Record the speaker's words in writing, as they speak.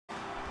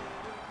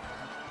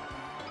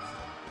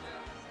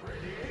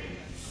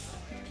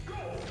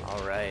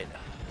All right.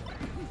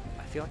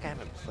 I feel like I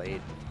haven't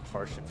played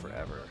Parched in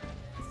forever.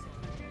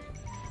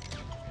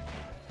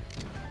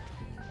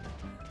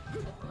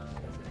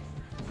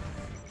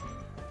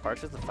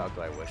 Parched is the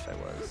Falco I wish I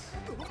was.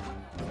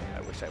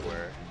 I wish I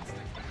were.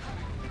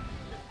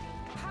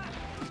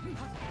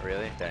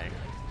 Really? Dang.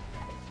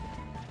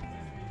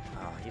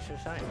 Oh, you should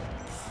shine.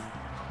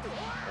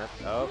 Yep.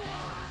 Oh,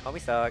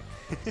 homie suck.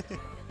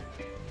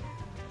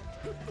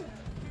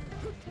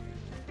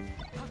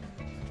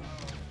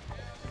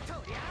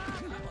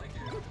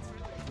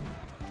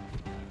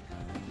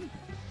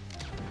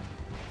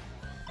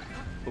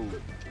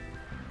 Ooh.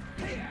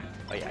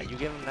 Oh yeah, you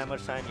give him that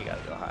much time, you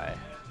gotta go high.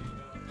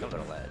 Don't go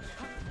to ledge.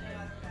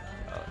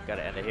 Oh,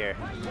 gotta end it here.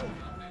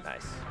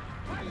 Nice.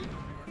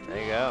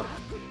 There you go.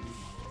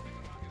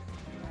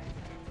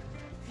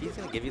 If he's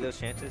gonna give you those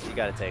chances, you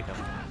gotta take them.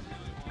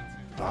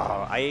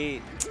 Oh,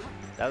 that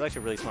was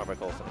actually really smart by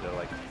Colson to go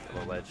like a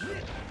little ledge.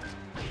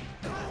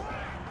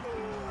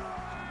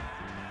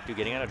 Dude,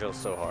 getting out of drill is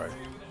so hard.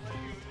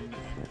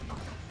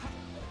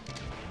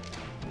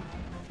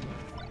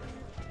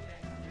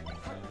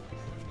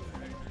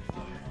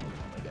 Oh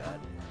my god.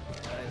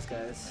 Nice,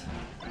 guys.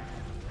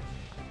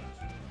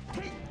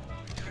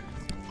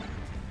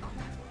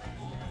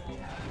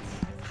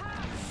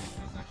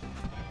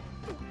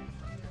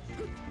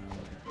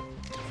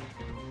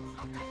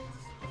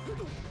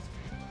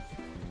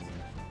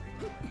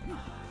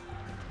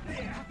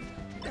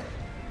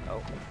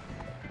 Oh.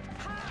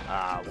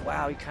 Ah,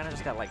 wow, he kind of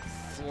just got like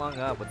flung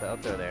up with the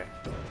up throw there.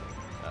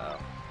 Oh,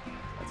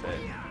 that's it.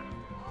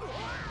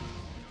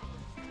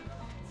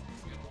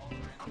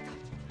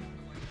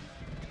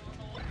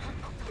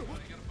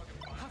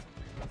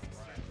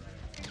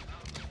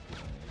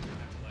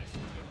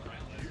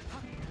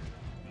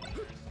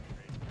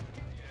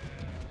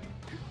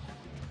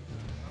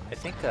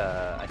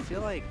 I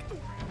feel like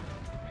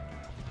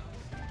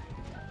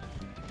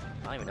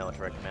I don't even know what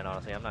to recommend,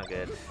 honestly. I'm not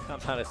good. I'm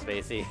not as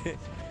spacey.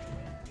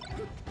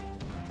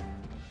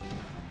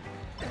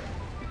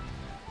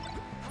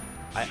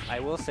 I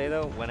will say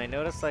though, when I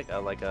noticed like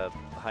a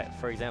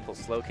for example,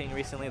 Slow King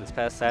recently this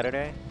past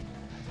Saturday,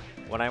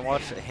 when I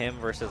watched him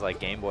versus like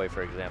Game Boy,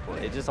 for example,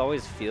 it just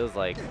always feels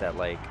like that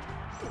like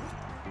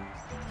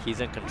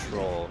he's in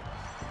control.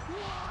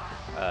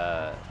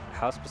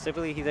 How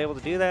specifically he's able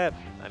to do that?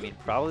 I mean,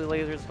 probably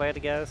lasers if I had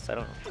to guess. I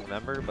don't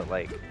remember, but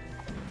like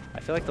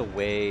I feel like the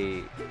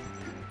way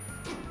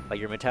like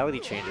your mentality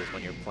changes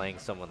when you're playing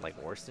someone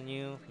like worse than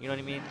you. You know what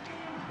I mean?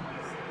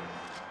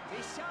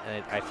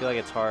 And I feel like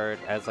it's hard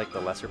as like the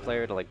lesser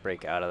player to like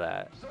break out of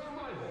that.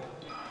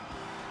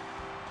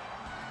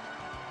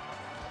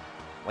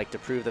 Like to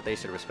prove that they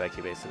should respect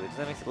you, basically. Does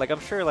that make sense? Like I'm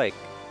sure like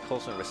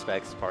Coulson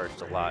respects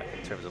Parched a lot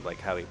in terms of like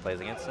how he plays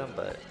against him,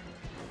 but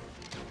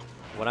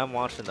when I'm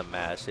watching the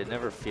match, it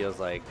never feels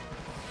like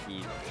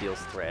he feels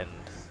threatened.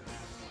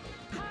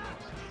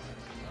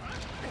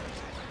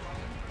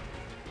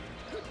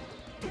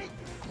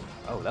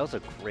 Oh, that was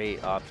a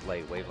great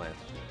opt-late wavelength.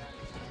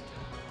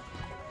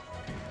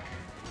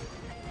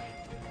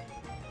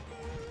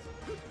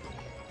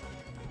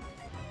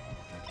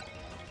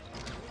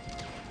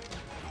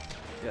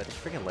 Yeah,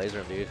 just freaking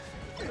laser him, dude.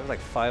 There was like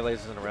 5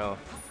 lasers in a row.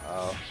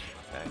 Oh,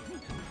 okay.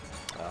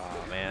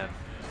 Oh, man.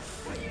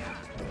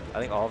 I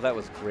think all of that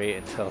was great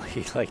until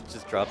he like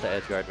just dropped the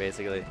edge guard,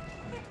 basically.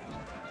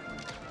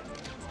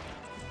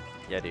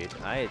 Yeah, dude.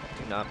 I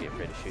do not be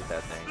afraid to shoot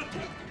that thing.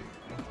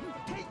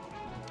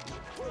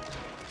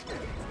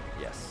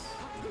 Yes.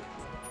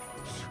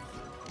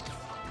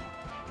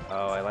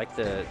 Oh, I like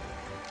the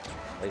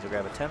laser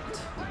grab attempt.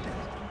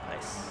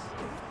 Nice.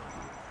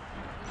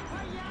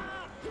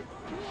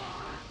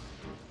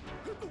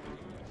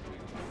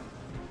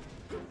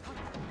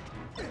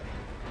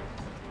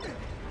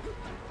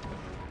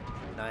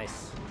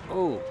 Nice.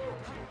 Oh.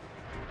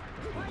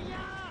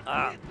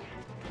 Ah.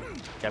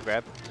 Jab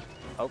grab.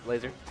 Oh,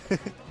 laser.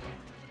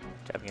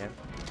 Jab again.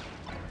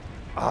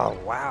 Oh,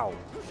 wow.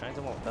 Shine's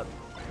almost an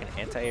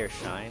anti-air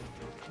shine.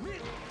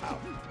 Wow.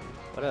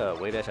 What a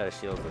way dash out of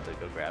shields with to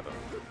go grab him.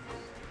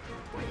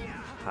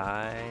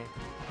 High.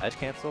 Edge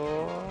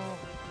cancel.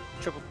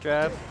 Triple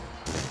jab.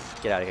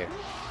 Get out of here.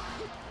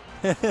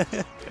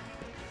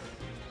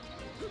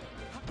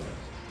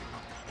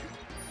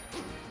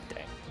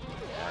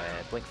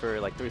 Blink for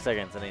like 3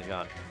 seconds and then he's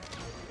gone.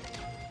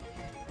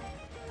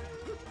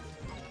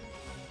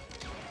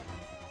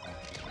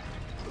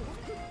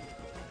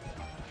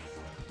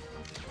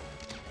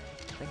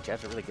 I think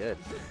jabs are really good.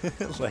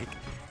 Like,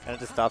 kind of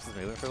just stops his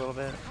movement for a little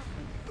bit.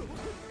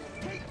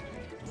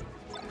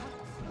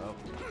 Oh.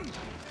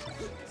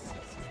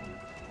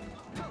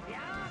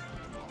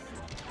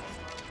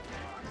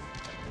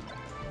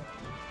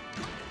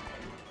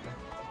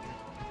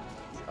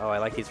 Oh, I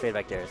like these fade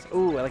back dares.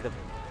 Ooh, I like the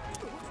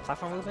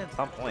platform movement. It's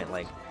on point.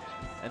 Like,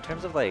 in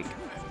terms of like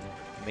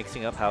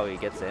mixing up how he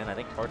gets in, I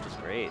think Parched is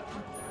great.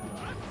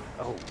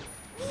 Oh.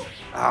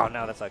 Oh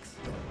no, that sucks.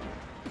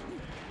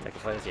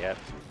 Second place, yeah.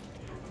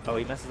 Oh,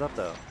 he messes up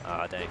though.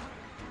 Ah, dang.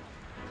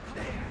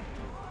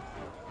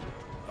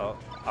 Oh.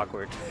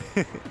 Awkward.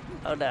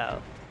 Oh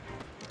no.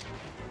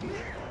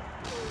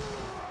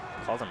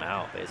 Calls him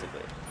out,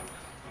 basically.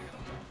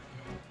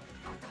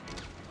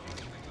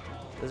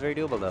 This is very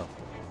doable, though.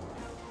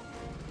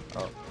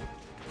 Oh.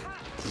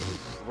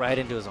 Right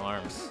into his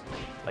arms.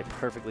 Like,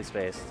 perfectly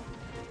spaced.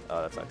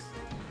 Oh, that sucks.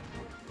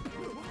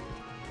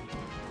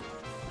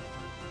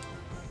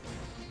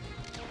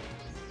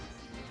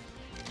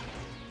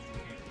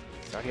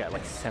 He's already got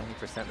like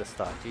 70% of the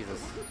stock.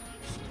 Jesus.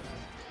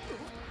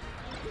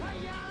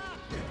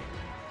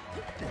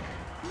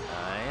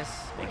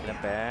 Nice. Making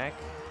it back.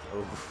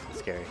 Oof,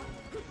 scary.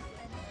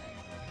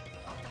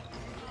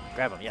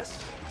 Grab him,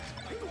 yes.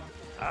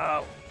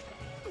 Oh.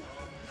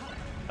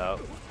 Oh,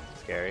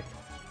 scary.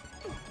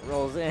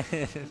 Rolls in.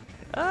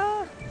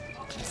 Ah.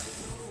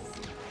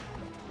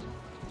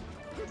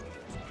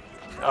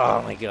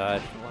 Oh my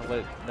god.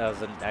 That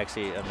was an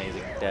actually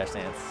amazing dash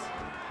dance.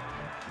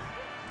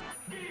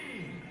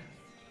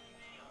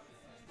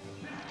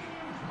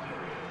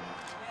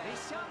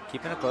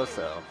 Keeping it close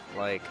though.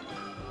 Like,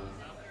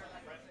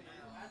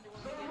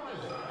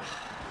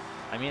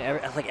 I mean,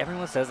 like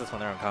everyone says this when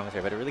they're on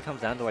commentary, but it really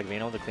comes down to like being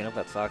able to clean up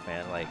that stock,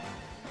 man. Like,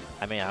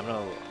 I mean, I'm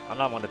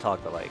not one to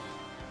talk, but like,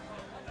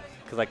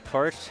 cause like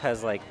Parched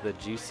has like the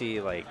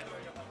juicy like,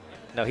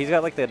 no, he's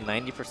got like the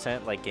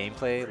 90% like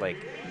gameplay. Like,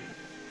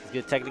 he's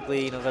good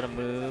technically, he knows how to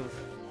move,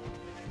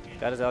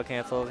 got his L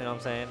cancels, you know what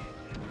I'm saying?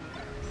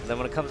 And then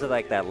when it comes to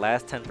like that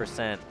last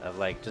 10% of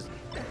like just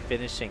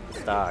finishing the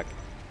stock,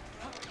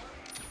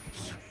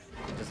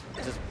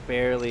 just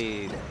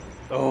barely.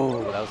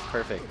 Oh, that was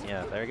perfect.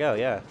 Yeah, there we go.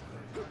 Yeah,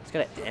 it's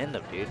gonna end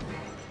him, dude.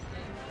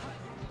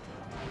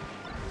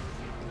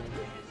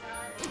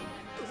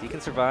 He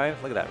can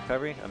survive. Look at that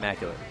recovery,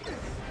 immaculate.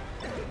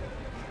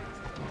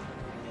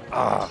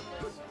 Ah,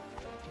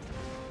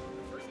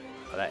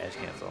 oh, that edge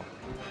cancel.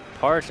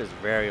 Parched is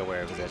very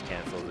aware of his edge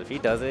cancels. If he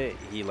does it,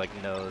 he like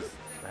knows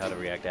how to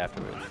react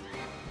afterwards.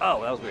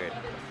 Oh, that was weird.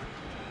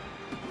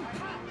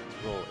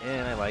 Roll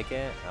in, I like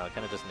it. It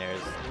kind of just nares.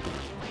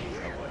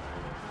 Oh boy.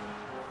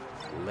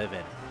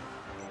 Living.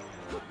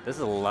 This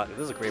is a lot. This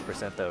is a great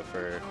percent though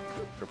for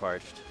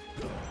Parched.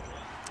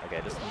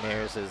 Okay, just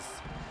nares his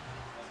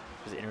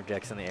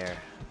interjects in the air.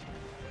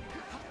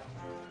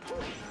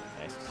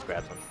 Nice, just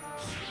grabs him.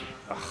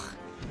 Ugh.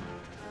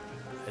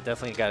 It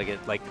definitely gotta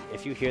get like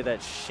if you hear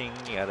that shing,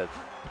 you gotta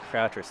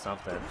crouch or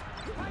something.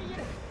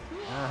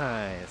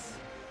 Nice.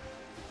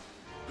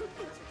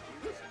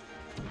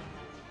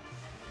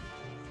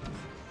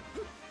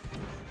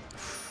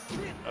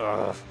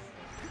 Ugh.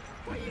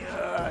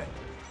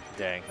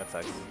 Dang, that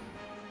sucks.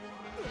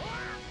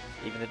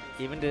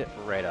 Evened it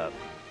right up.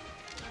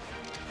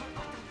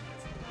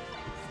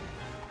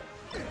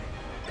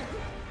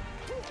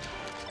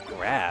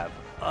 Grab.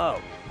 Oh.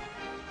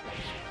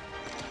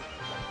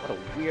 What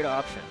a weird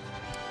option.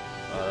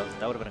 Oh,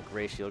 that would have been a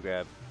great shield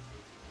grab.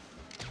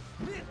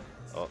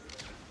 Oh.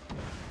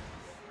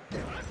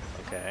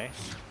 Okay.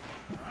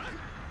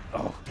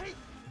 Oh.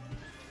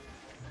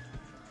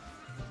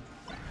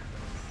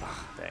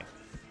 Oh, dang.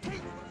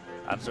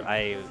 I'm sorry,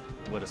 I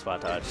would have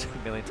spot dodged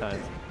a million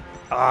times.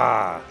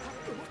 Ah!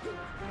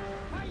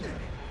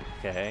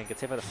 Okay,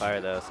 gets hit by the fire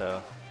though,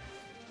 so.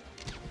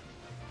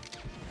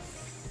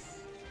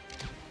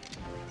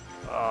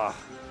 Oh.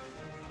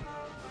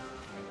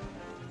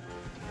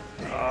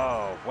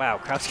 Oh, wow,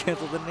 crouch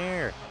canceled in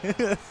there.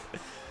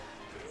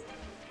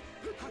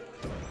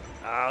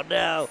 Oh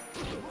no!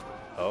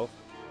 Oh.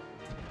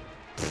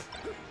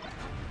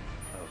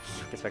 Oh,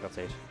 gets back on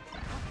stage.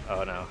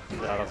 Oh no,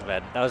 that was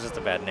bad. That was just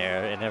a bad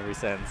nair in every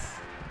sense.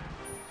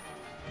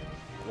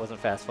 It wasn't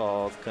fast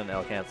falls, couldn't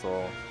L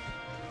cancel,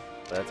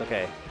 but that's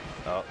okay.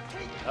 Oh,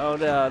 oh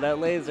no, that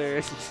laser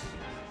is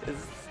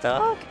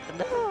stuck.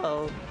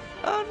 No,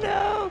 oh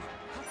no.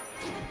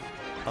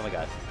 Oh my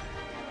god.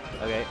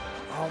 Okay.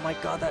 Oh my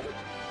god, that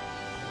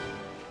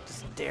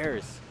just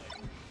dares.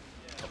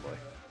 Oh boy.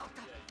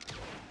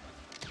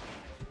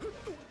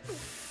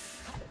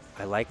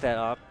 I like that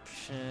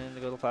option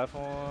to go to the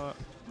platform.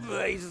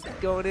 He's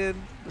just going in.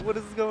 What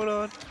is going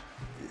on?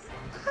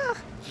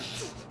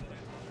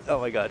 Oh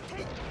my god.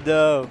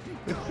 No.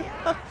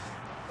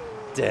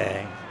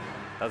 Dang.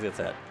 That was a good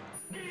set.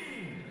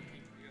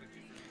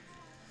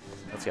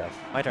 Let's go.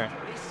 My turn.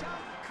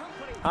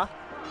 Huh?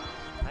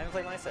 I haven't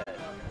played my set.